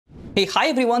Hey, hi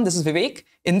everyone, this is Vivek.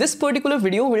 In this particular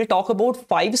video, we'll talk about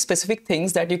 5 specific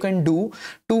things that you can do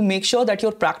to make sure that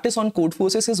your practice on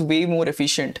Codeforces is way more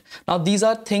efficient. Now, these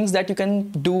are things that you can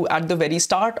do at the very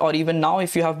start or even now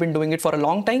if you have been doing it for a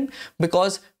long time,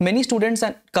 because many students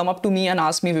come up to me and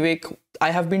ask me, Vivek,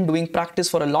 I have been doing practice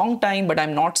for a long time, but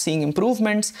I'm not seeing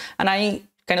improvements. And I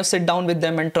kind of sit down with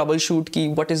them and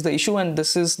troubleshoot what is the issue, and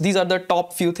these are the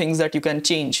top few things that you can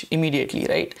change immediately,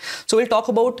 right? So we'll talk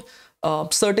about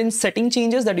certain setting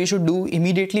changes that you should do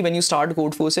immediately when you start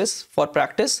Codeforces for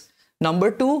practice. Number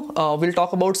 2, we'll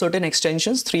talk about certain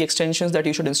extensions, 3 extensions that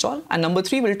you should install. And number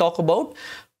 3, we'll talk about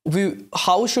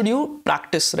how should you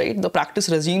practice, right? The practice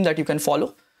regime that you can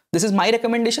follow. This is my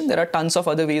recommendation. There are tons of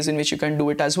other ways in which you can do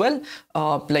it as well.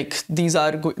 But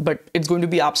it's going to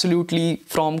be absolutely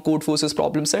from Codeforces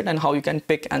problem set and how you can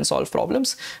pick and solve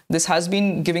problems. This has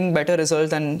been giving better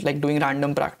results than like doing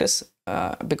random practice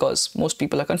because most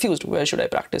people are confused. Where should I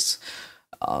practice?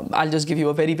 I'll just give you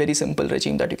a very, very simple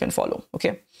regime that you can follow.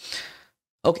 Okay,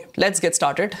 let's get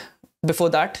started. Before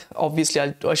that, obviously,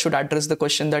 I should address the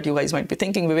question that you guys might be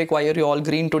thinking, Vivek, why are you all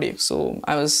green today? So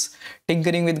I was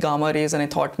tinkering with gamma rays and I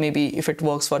thought maybe if it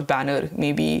works for Banner,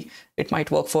 maybe it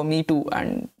might work for me too.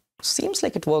 And seems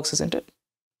like it works, isn't it?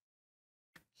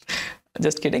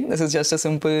 Just kidding. This is just a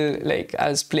simple, like, I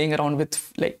was playing around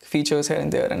with like features here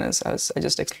and there, and as I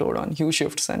just explored on hue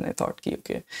shifts, and I thought,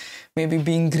 okay, maybe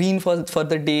being green for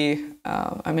the day,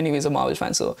 I'm anyways a Marvel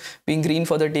fan, so being green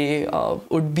for the day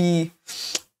would be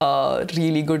a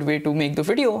really good way to make the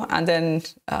video. And then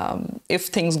if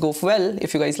things go well,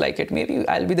 if you guys like it, maybe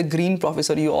I'll be the green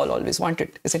professor you all always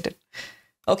wanted, isn't it?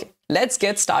 Okay, let's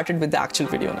get started with the actual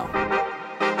video now.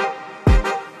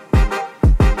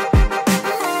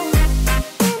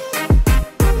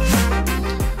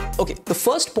 Okay, the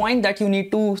first point that you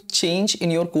need to change in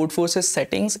your Codeforces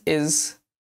settings is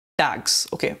tags.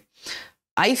 Okay,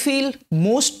 I feel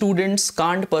most students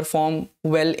can't perform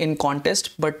well in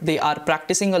contest, but they are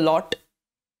practicing a lot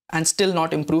and still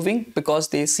not improving because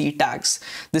they see tags.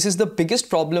 This is the biggest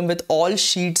problem with all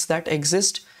sheets that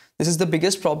exist. This is the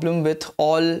biggest problem with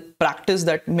all practice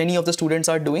that many of the students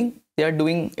are doing. They are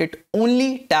doing it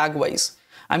only tag wise.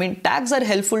 I mean, tags are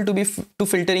helpful to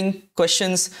filtering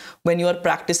questions when you are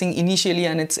practicing initially,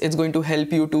 and it's going to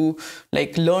help you to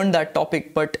like learn that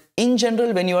topic. But in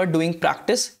general, when you are doing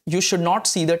practice, you should not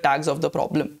see the tags of the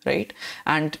problem, right?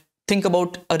 And think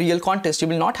about a real contest. You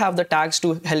will not have the tags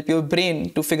to help your brain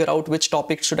to figure out which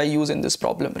topic should I use in this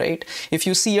problem, right? If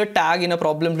you see a tag in a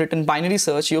problem written binary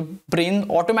search, your brain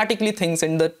automatically thinks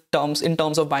in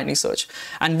terms of binary search.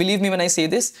 And believe me when I say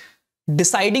this,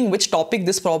 deciding which topic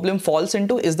this problem falls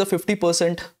into is the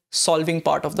 50% solving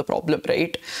part of the problem,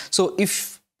 right? So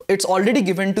if it's already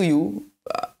given to you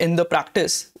in the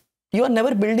practice, you are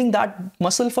never building that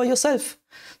muscle for yourself.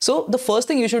 So the first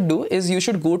thing you should do is you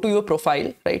should go to your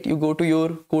profile, right? You go to your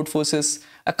Codeforces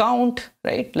account,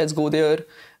 right? Let's go there,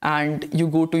 and you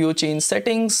go to your change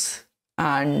settings,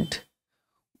 and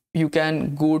you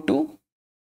can go to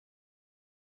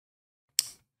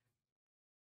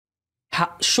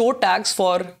show tags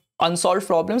for unsolved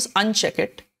problems, uncheck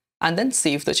it, and then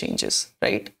save the changes,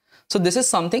 right? So this is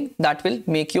something that will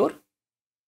make your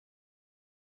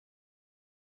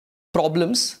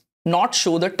problems not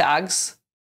show the tags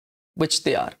which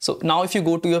they are. So now if you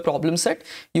go to your problem set,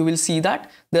 you will see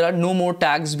that there are no more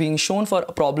tags being shown for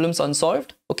problems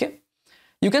unsolved. Okay,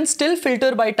 you can still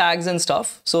filter by tags and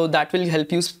stuff, so that will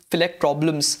help you select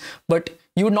problems, but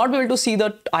you would not be able to see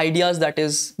the ideas that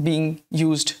is being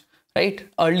used, right?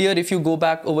 Earlier, if you go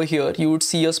back over here, you would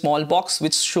see a small box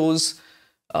which shows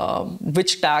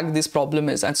which tag this problem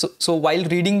is. And so while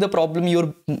reading the problem,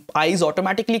 your eyes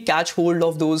automatically catch hold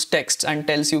of those texts and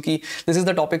tells you ki this is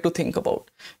the topic to think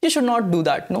about. You should not do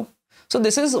that, no? So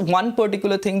this is one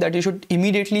particular thing that you should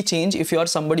immediately change if you are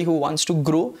somebody who wants to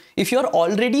grow. If you are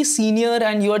already senior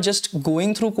and you are just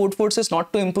going through Codeforces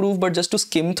not to improve but just to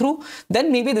skim through, then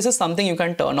maybe this is something you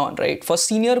can turn on, right? For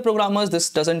senior programmers, this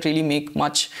doesn't really make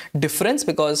much difference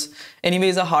because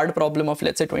anyways a hard problem of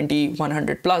let's say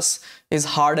 2100 plus is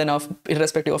hard enough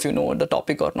irrespective of you know the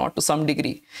topic or not to some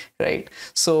degree, right?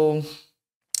 So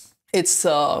it's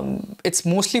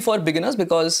mostly for beginners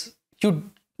because you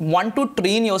want to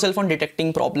train yourself on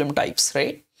detecting problem types,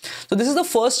 right? So this is the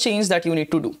first change that you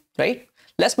need to do, right?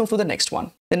 Let's move to the next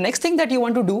one. The next thing that you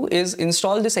want to do is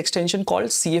install this extension called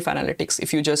CF Analytics.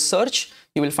 If you just search,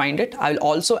 you will find it. I will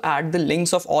also add the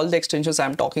links of all the extensions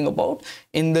I'm talking about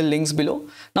in the links below.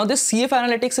 Now, this CF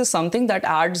Analytics is something that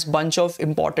adds bunch of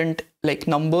important like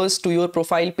numbers to your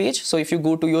profile page. So if you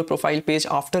go to your profile page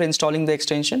after installing the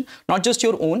extension, not just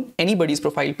your own, anybody's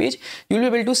profile page, you'll be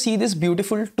able to see this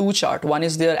beautiful two chart. One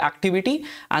is their activity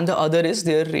and the other is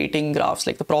their rating graphs,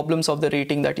 like the problems of the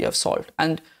rating that you have solved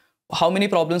and how many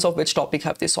problems of which topic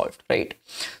have they solved, right?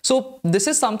 So this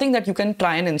is something that you can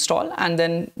try and install, and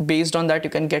then based on that, you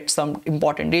can get some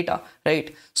important data,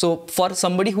 right? So for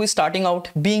somebody who is starting out,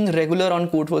 being regular on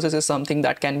Codeforces is something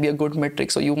that can be a good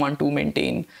metric. So you want to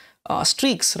maintain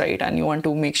streaks, right? And you want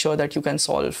to make sure that you can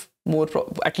solve more,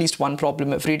 at least one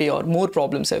problem every day or more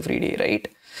problems every day, right?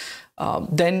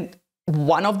 Then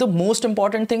one of the most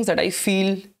important things that I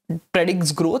feel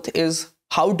predicts growth is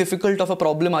how difficult of a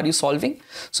problem are you solving.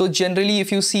 So generally,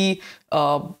 if you see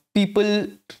people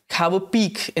have a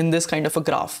peak in this kind of a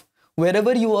graph,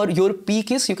 wherever your peak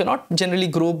is, you cannot generally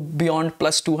grow beyond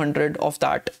plus 200 of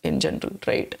that in general,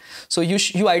 right? So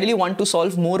you ideally want to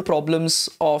solve more problems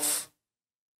of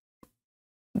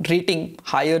rating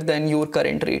higher than your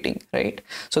current rating, right?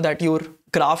 So that your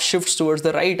graph shifts towards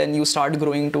the right and you start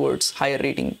growing towards higher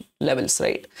rating levels,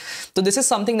 right? So this is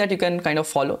something that you can kind of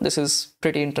follow. This is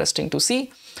pretty interesting to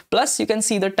see. Plus, you can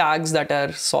see the tags that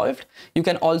are solved. You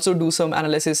can also do some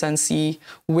analysis and see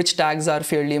which tags are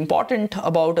fairly important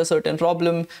about a certain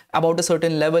problem, about a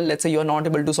certain level. Let's say you're not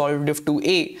able to solve diff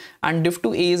 2a, and diff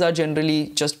 2a's are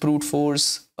generally just brute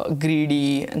force,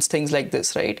 greedy, and things like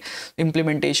this, right?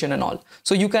 Implementation and all.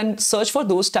 So you can search for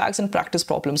those tags and practice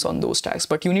problems on those tags,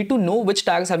 but you need to know which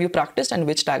tags have you practiced and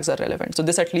which tags are relevant. So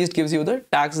this at least gives you the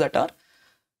tags that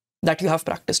you have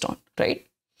practiced on, right?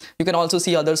 You can also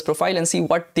see others' profile and see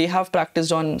what they have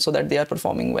practiced on so that they are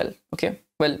performing well. Okay,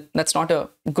 well, that's not a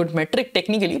good metric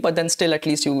technically, but then still at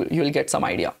least you'll get some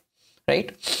idea,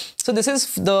 right? So this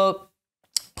is the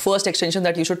first extension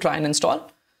that you should try and install,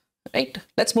 right?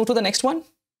 Let's move to the next one.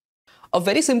 A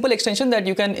very simple extension that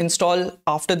you can install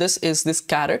after this is this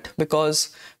carrot,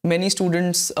 because many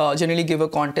students generally give a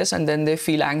contest and then they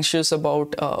feel anxious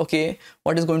about, okay,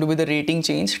 what is going to be the rating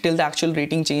change till the actual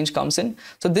rating change comes in.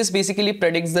 So this basically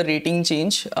predicts the rating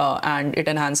change and it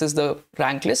enhances the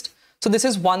rank list. So this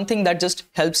is one thing that just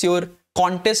helps your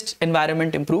contest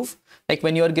environment improve. Like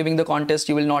when you are giving the contest,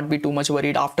 you will not be too much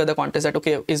worried after the contest that,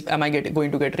 okay, am I going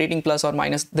to get rating plus or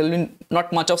minus? There will be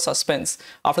not much of suspense.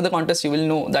 After the contest, you will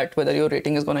know that whether your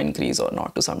rating is going to increase or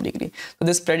not to some degree. So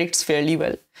this predicts fairly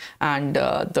well. And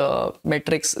the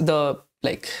metrics, the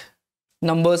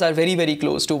numbers are very, very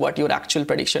close to what your actual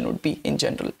prediction would be in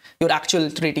general. Your actual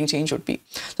rating change would be.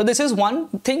 So this is one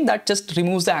thing that just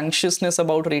removes the anxiousness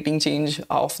about rating change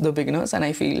of the beginners, and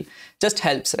I feel just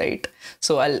helps, right?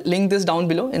 So I'll link this down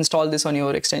below, install this on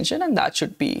your extension, and that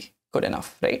should be good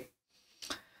enough, right?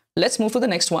 Let's move to the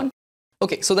next one.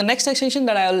 Okay, so the next extension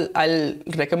that I'll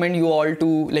recommend you all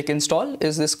to install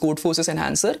is this Codeforces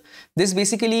Enhancer. This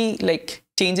basically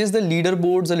changes the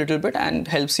leaderboards a little bit and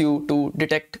helps you to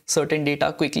detect certain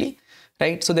data quickly,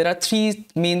 right? So there are three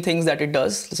main things that it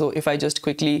does. So if I just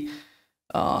quickly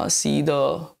see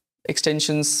the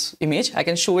extensions image, I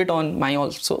can show it on my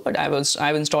also, but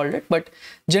I've installed it. But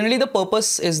generally the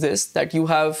purpose is this, that you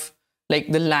have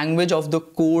the language of the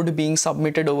code being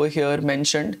submitted over here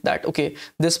mentioned that, okay,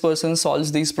 this person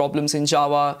solves these problems in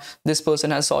Java, this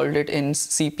person has solved it in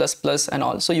C++ and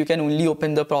all. So you can only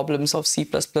open the problems of C++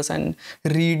 and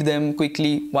read them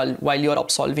quickly while you're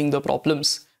solving the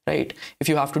problems, right? If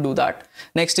you have to do that.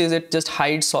 Next is it just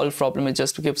hides solve problem. It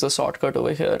just gives a shortcut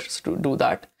over here to do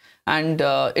that. And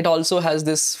it also has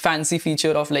this fancy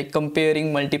feature of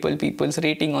comparing multiple people's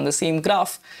rating on the same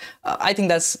graph. I think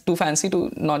that's too fancy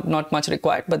to not much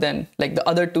required. But then the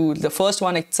other two, the first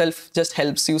one itself just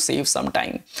helps you save some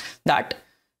time, that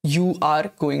you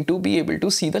are going to be able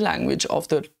to see the language of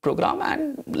the program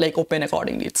and open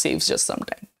accordingly. It saves just some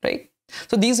time, right?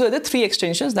 So these were the three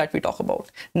extensions that we talk about.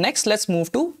 Next, let's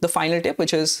move to the final tip,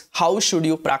 which is how should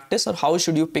you practice or how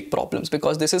should you pick problems?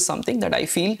 Because this is something that I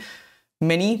feel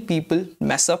many people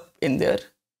mess up in their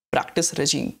practice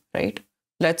regime, right?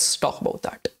 Let's talk about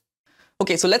that.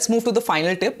 Okay, so let's move to the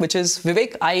final tip, which is,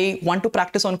 Vivek, I want to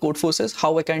practice on Codeforces,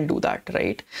 how I can do that,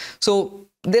 right? So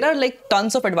there are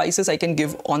tons of advices I can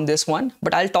give on this one,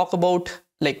 but I'll talk about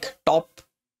top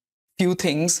few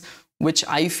things which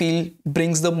I feel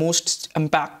brings the most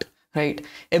impact, right?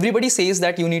 Everybody says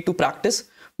that you need to practice,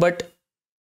 but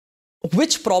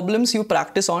which problems you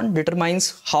practice on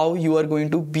determines how you are going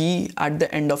to be at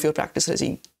the end of your practice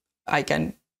regime. I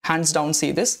can hands down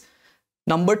say this.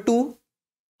 Number two,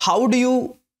 how do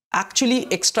you actually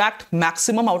extract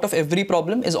maximum out of every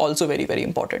problem is also very, very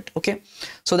important, okay?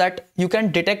 So that you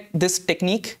can detect this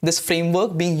technique, this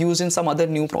framework being used in some other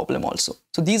new problem also.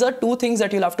 So these are two things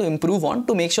that you'll have to improve on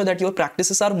to make sure that your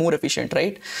practices are more efficient,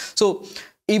 right? So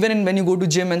even when you go to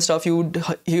gym and stuff, you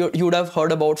would have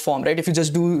heard about form, right? If you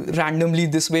just do randomly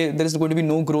this way, there is going to be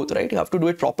no growth, right? You have to do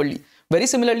it properly. Very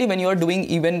similarly, when you are doing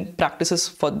even practices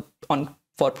for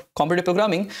competitive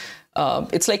programming,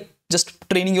 it's like just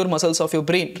training your muscles of your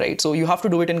brain, right? So you have to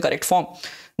do it in correct form.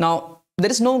 Now,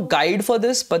 there is no guide for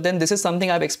this, but then this is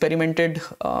something I've experimented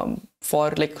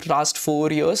for like last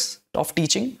 4 years of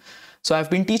teaching. So I've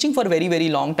been teaching for a very, very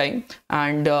long time.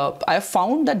 And I have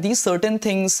found that these certain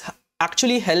things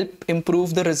actually help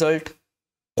improve the result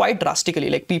quite drastically.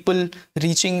 Like people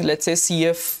reaching, let's say,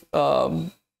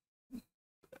 CM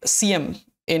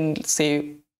in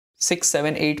say 6,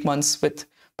 7, 8 months with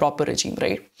proper regime,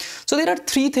 right? So there are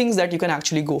 3 things that you can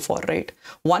actually go for, right?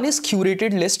 1 is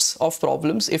curated lists of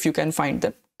problems if you can find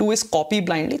them. 2 is copy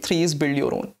blindly. 3 is build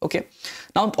your own, okay?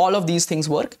 Now, all of these things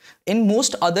work. In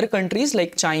most other countries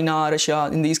like China, Russia,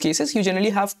 in these cases, you generally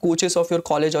have coaches of your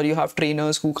college or you have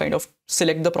trainers who kind of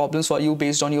select the problems for you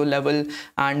based on your level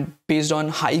and based on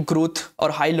high growth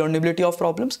or high learnability of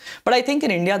problems. But I think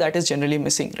in India, that is generally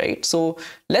missing, right? So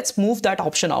let's move that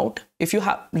option out. If you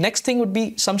have, next thing would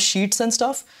be some sheets and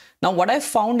stuff. Now, what I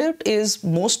found it is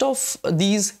most of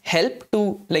these help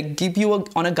to like give you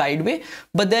on a guide way,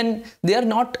 but then they are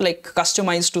not like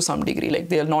customized to some degree. Like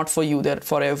they are not for you, they're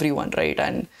for everyone, right?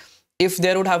 And if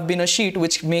there would have been a sheet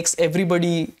which makes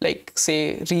everybody like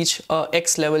say reach a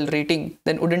X level rating,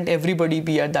 then wouldn't everybody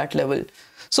be at that level?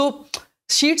 So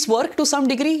sheets work to some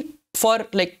degree for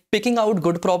like picking out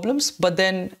good problems, but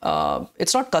then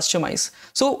it's not customized.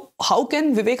 So how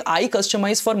can Vivek, I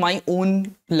customize for my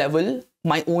own level,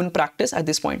 my own practice at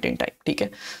this point in time? Okay,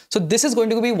 so this is going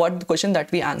to be what the question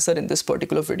that we answer in this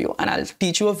particular video, and I'll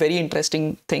teach you a very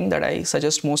interesting thing that I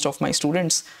suggest most of my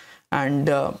students, and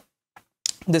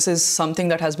this is something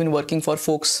that has been working for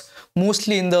folks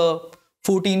mostly in the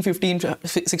 14, 15,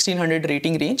 1600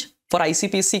 rating range. For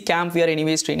ICPSC camp, we are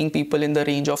anyways training people in the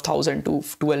range of 1000 to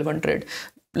 1200,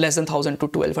 less than 1000 to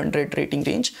 1200 rating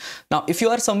range. Now, if you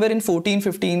are somewhere in 14,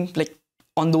 15, like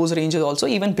on those ranges also,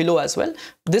 even below as well,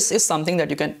 this is something that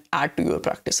you can add to your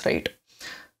practice, right?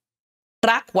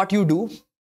 Track what you do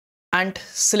and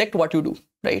select what you do,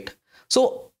 right?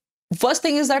 So first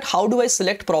thing is that how do I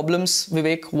select problems,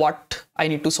 Vivek, what I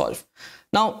need to solve?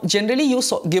 Now, generally you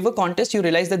give a contest, you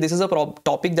realize that this is a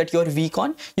topic that you're weak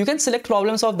on. You can select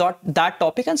problems of that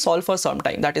topic and solve for some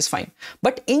time, that is fine.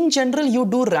 But in general, you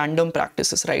do random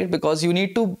practices, right? Because you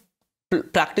need to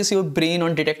practice your brain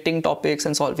on detecting topics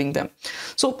and solving them.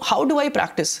 So how do I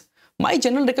practice? My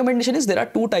general recommendation is there are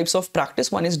 2 types of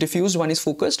practice. One is diffused, one is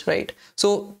focused, right?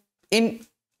 So in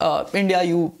India,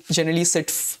 you generally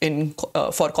sit in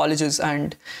for colleges,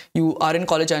 and you are in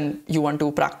college and you want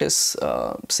to practice,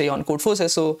 say on Codeforces.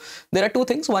 So there are 2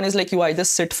 things. One is like you either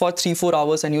sit for 3-4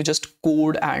 hours and you just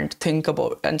code and think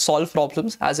about and solve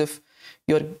problems as if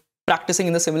you're practicing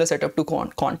in the similar setup to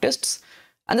contests.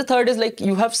 And the third is like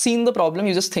you have seen the problem,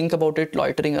 you just think about it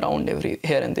loitering around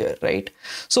here and there, right?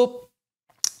 So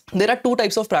there are 2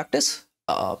 types of practice.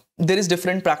 There is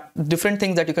different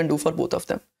things that you can do for both of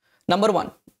them. Number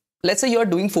 1, let's say you are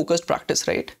doing focused practice,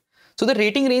 right? So the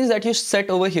rating range that you set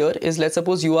over here is, let's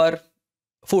suppose you are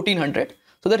 1400.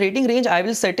 So the rating range I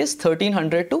will set is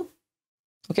 1300 to,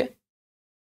 okay,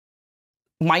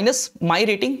 minus my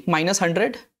rating minus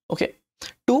 100, okay,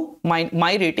 to my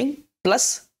rating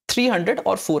plus 300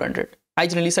 or 400. I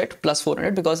generally set plus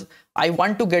 400 because I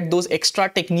want to get those extra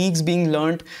techniques being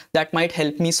learned that might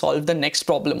help me solve the next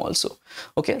problem also.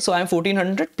 Okay, so I'm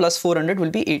 1400 plus 400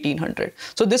 will be 1800.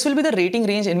 So this will be the rating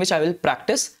range in which I will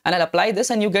practice, and I'll apply this,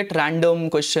 and you get random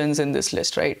questions in this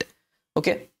list, right?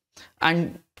 Okay,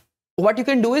 and what you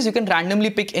can do is you can randomly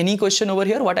pick any question over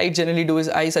here. What I generally do is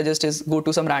I suggest is go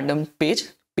to some random page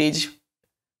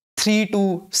 3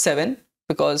 to 7,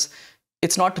 because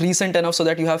it's not recent enough so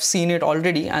that you have seen it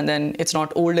already, and then it's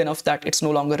not old enough that it's no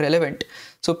longer relevant.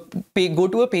 So go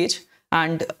to a page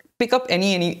and pick up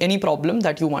any problem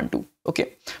that you want to,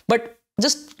 okay? But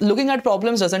just looking at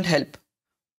problems doesn't help.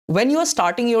 When you are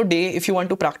starting your day, if you want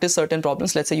to practice certain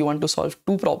problems, let's say you want to solve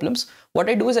 2 problems, what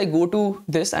I do is I go to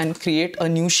this and create a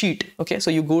new sheet, okay?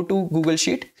 So you go to Google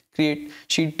Sheet, create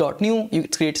sheet.new,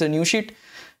 it creates a new sheet.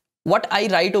 What I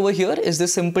write over here is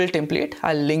this simple template.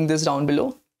 I'll link this down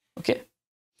below, okay?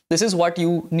 This is what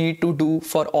you need to do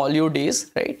for all your days,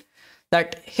 right?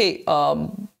 That, hey,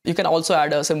 you can also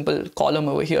add a simple column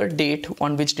over here, date,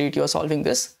 on which date you're solving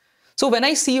this. So when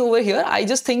I see over here, I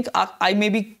just think I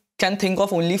maybe can think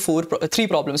of only three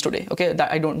problems today. Okay,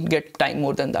 that I don't get time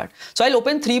more than that. So I'll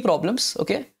open three problems.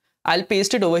 Okay, I'll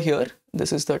paste it over here.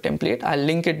 This is the template. I'll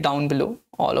link it down below,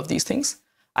 all of these things.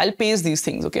 I'll paste these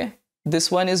things. Okay,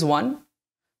 this one is 1,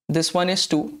 this one is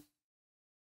 2,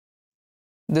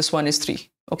 this one is 3.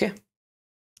 Okay,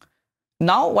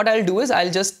 now what I'll do is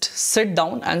I'll just sit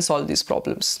down and solve these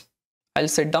problems. I'll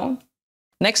sit down.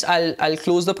 Next, I'll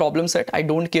close the problem set. I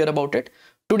don't care about it.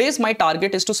 Today's my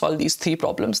target is to solve these 3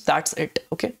 problems. That's it.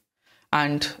 Okay,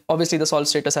 and obviously the solve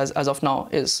status as of now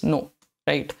is no,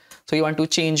 right? So you want to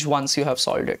change once you have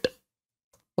solved it.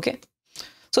 Okay,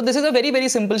 so this is a very, very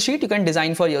simple sheet you can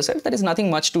design for yourself. There is nothing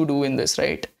much to do in this,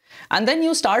 right? And then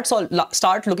you start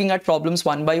looking at problems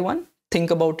one by one.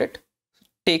 Think about it.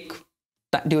 Take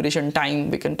that duration, time.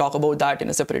 We can talk about that in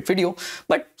a separate video.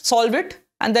 But solve it,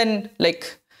 and then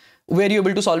like, were you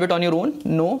able to solve it on your own?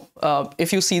 No.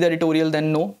 If you see the tutorial,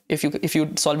 then no. If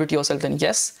you solve it yourself, then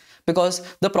yes. Because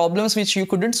the problems which you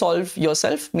couldn't solve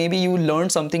yourself, maybe you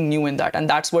learned something new in that, and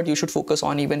that's what you should focus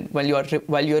on even while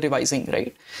you're revising,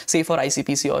 right? Say for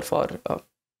ICPC or for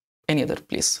any other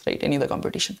place, right? Any other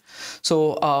competition.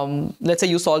 So let's say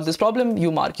you solve this problem,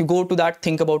 you go to that,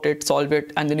 think about it, solve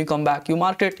it, and then you come back, you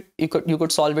mark it. You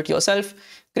could solve it yourself.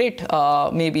 Great.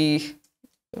 Maybe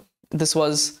this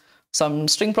was some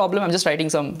string problem. I'm just writing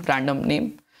some random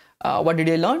name. What did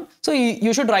I learn? So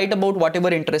you should write about whatever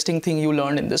interesting thing you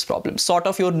learned in this problem, sort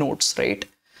of your notes, right?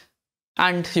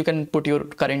 And you can put your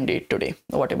current date today,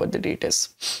 whatever the date is.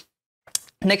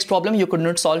 Next problem you could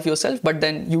not solve yourself, but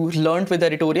then you learned with the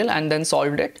tutorial and then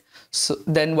solved it. So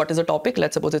then what is the topic?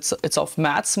 Let's suppose it's of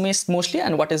maths mostly,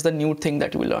 and what is the new thing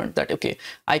that you learned? That okay,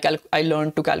 I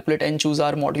learned to calculate n choose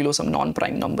r modulo some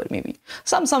non-prime number, maybe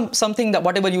something that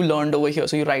whatever you learned over here.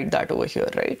 So you write that over here,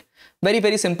 right? Very,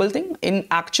 very simple thing. In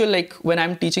actual, like when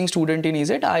I'm teaching student in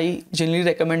EZ, I generally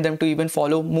recommend them to even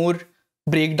follow more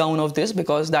breakdown of this,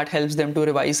 because that helps them to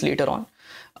revise later on.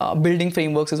 Building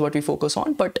frameworks is what we focus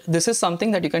on, but this is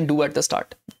something that you can do at the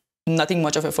start. Nothing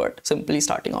much of effort, simply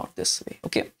starting out this way.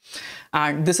 Okay,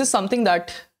 and this is something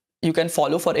that you can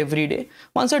follow for every day.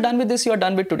 Once you're done with this, you're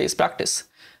done with today's practice.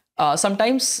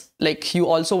 Sometimes like you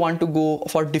also want to go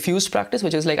for diffused practice,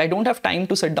 which is like I don't have time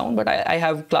to sit down, but I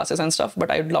have classes and stuff, but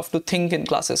I'd love to think in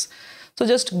classes. So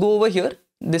just go over here.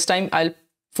 This time I'll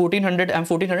 1400 and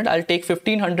 1400. I'll take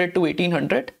 1500 to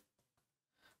 1800.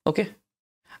 Okay,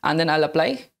 and then I'll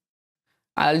apply.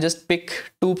 I'll just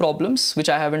pick 2 problems which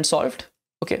I haven't solved.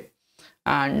 Okay,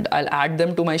 and I'll add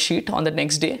them to my sheet on the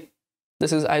next day.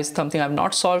 This is something I've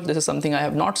not solved. This is something I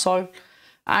have not solved.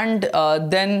 And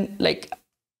then like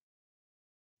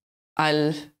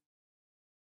I'll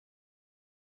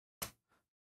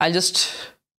just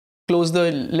close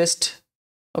the list.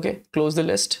 Okay, close the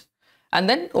list, and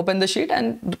then open the sheet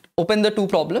and open the 2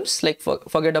 problems. Like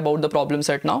forget about the problem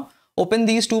set now. Open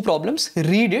these 2 problems,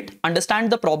 read it,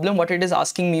 understand the problem, what it is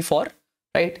asking me for,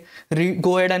 right?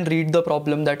 Go ahead and read the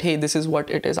problem that, hey, this is what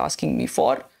it is asking me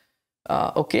for.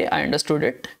 Okay, I understood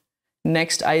it.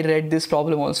 Next, I read this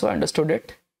problem also, understood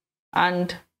it.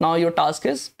 And now your task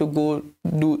is to go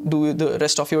do the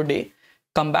rest of your day,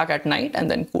 come back at night and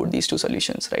then code these 2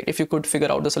 solutions, right? If you could figure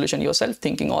out the solution yourself,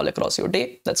 thinking all across your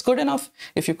day, that's good enough.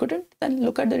 If you couldn't, then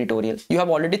look at the tutorial. You have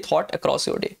already thought across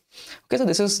your day. Okay, so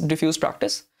this is diffuse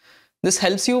practice. This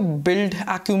helps you build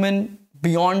acumen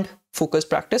beyond focused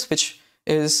practice, which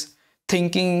is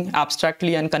thinking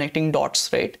abstractly and connecting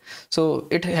dots, right? So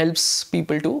it helps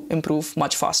people to improve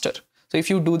much faster. So if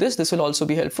you do this, this will also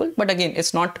be helpful. But again,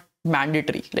 it's not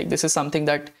mandatory. Like this is something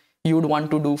that you would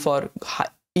want to do for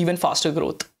even faster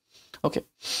growth. Okay.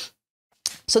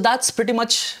 So that's pretty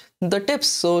much the tips.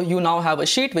 So you now have a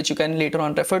sheet which you can later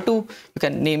on refer to. You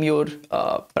can name your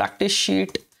practice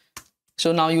sheet.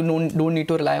 So now you don't need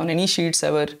to rely on any sheets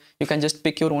ever. You can just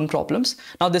pick your own problems.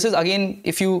 Now this is again,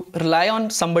 if you rely on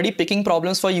somebody picking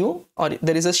problems for you, or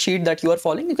there is a sheet that you are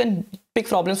following, you can pick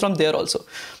problems from there also.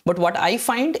 But what I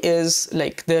find is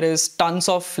like there is tons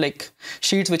of like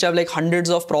sheets which have like hundreds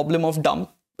of problem of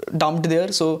dumped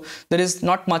there. So there is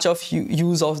not much of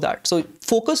use of that. So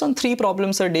focus on 3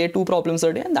 problems a day, 2 problems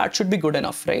a day, and that should be good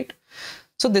enough, right?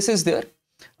 So this is there.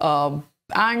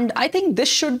 And I think this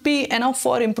should be enough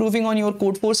for improving on your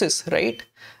Codeforces, right?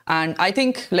 And I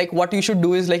think like what you should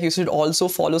do is like you should also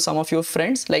follow some of your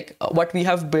friends. Like what we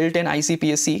have built in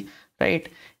ICPSC, right,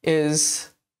 is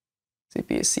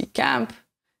CPSC camp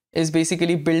is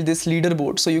basically build this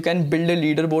leaderboard. So you can build a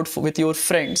leaderboard with your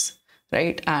friends,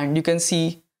 right? And you can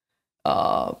see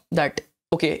that,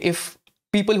 okay, if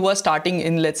people who are starting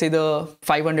in, let's say the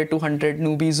 500, 200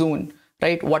 newbie zone,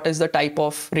 right, what is the type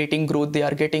of rating growth they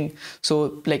are getting?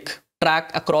 So like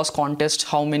track across contests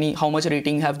how much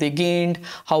rating have they gained,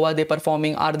 how are they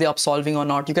performing, are they upsolving or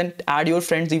not. You can add your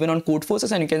friends even on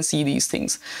Codeforces and you can see these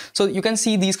things. So you can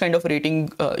see these kind of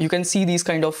rating, you can see these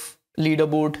kind of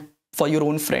leaderboard for your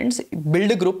own friends.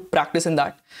 Build a group, practice in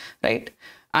that, right?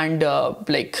 And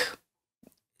like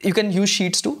you can use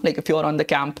sheets too. Like if you're on the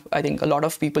camp, I think a lot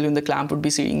of people in the camp would be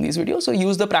seeing these videos. So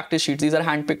use the practice sheets. These are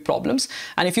handpicked problems.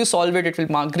 And if you solve it, it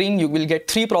will mark green. You will get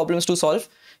 3 problems to solve.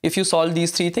 If you solve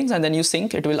these 3 things and then you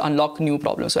sync, it will unlock new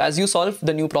problems. So as you solve,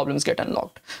 the new problems get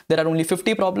unlocked. There are only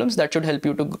 50 problems that should help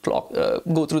you to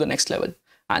go through the next level.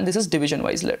 And this is division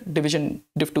wise,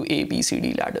 div to A, B, C,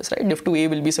 D ladders, right? Div to A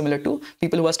will be similar to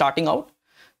people who are starting out.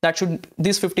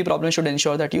 These 50 problems should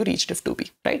ensure that you reach div to B,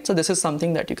 right? So this is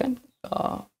something that you can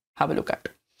have a look at.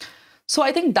 So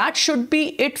I think that should be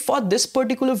it for this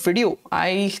particular video.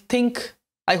 I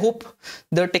hope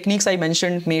the techniques I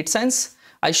mentioned made sense.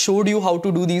 I showed you how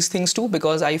to do these things too,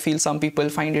 because I feel some people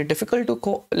find it difficult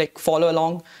to follow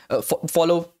along,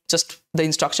 follow just the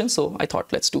instructions. So I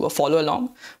thought let's do a follow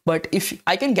along. But if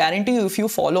I can guarantee you, if you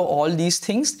follow all these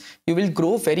things, you will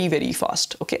grow very, very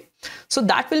fast. Okay. So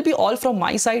that will be all from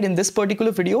my side in this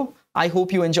particular video. I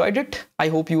hope you enjoyed it. I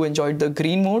hope you enjoyed the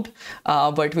green mode,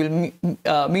 but we'll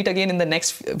meet again in the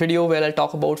next video where I'll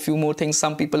talk about a few more things.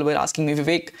 Some people were asking me,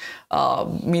 Vivek,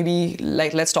 maybe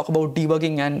let's talk about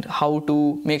debugging and how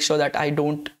to make sure that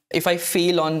if I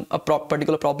fail on a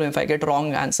particular problem, if I get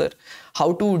wrong answer,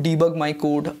 how to debug my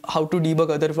code, how to debug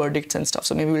other verdicts and stuff.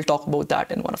 So maybe we'll talk about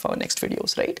that in one of our next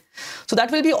videos, right? So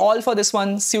that will be all for this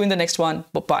one. See you in the next one.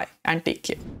 Bye-bye and take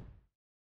care.